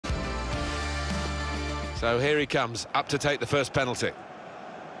So here he comes, up to take the first penalty.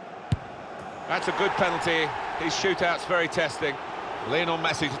 That's a good penalty. His shootout's very testing. Lionel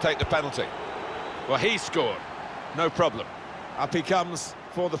Messi to take the penalty. Well, he scored. No problem. Up he comes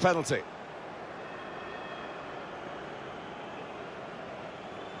for the penalty.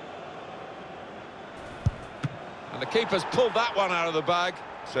 And the keeper's pulled that one out of the bag.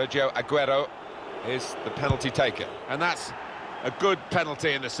 Sergio Aguero is the penalty taker. And that's a good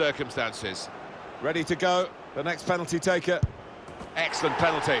penalty in the circumstances. Ready to go, the next penalty taker. Excellent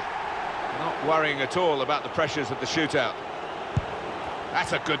penalty. Not worrying at all about the pressures of the shootout.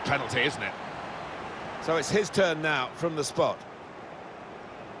 That's a good penalty, isn't it? So it's his turn now from the spot.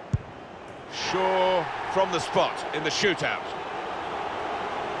 Shaw from the spot in the shootout.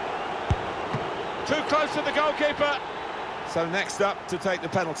 Too close to the goalkeeper. So next up to take the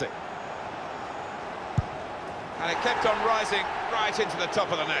penalty. And it kept on rising right into the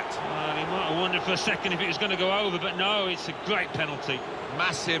top of the net. Well, he might have wondered for a second if it was going to go over, but no, it's a great penalty.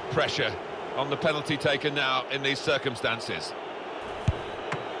 Massive pressure on the penalty taker now in these circumstances.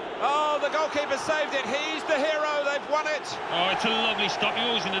 Oh, the goalkeeper saved it. He's the hero. They've won it. Oh, it's a lovely stop. You're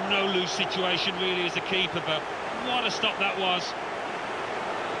always in a no-lose situation, really, as a keeper, but what a stop that was.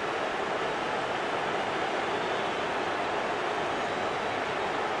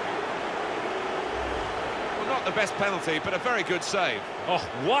 Well, not the best penalty, but a very good save. Oh,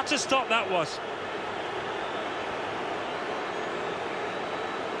 what a stop that was.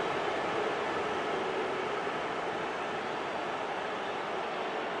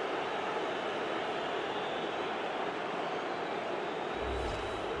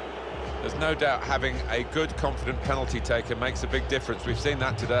 There's no doubt having a good, confident penalty taker makes a big difference. We've seen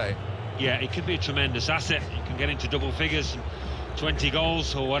that today. Yeah, it could be a tremendous asset. You can get into double figures, 20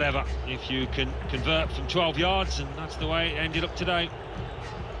 goals or whatever, if you can convert from 12 yards, and that's the way it ended up today.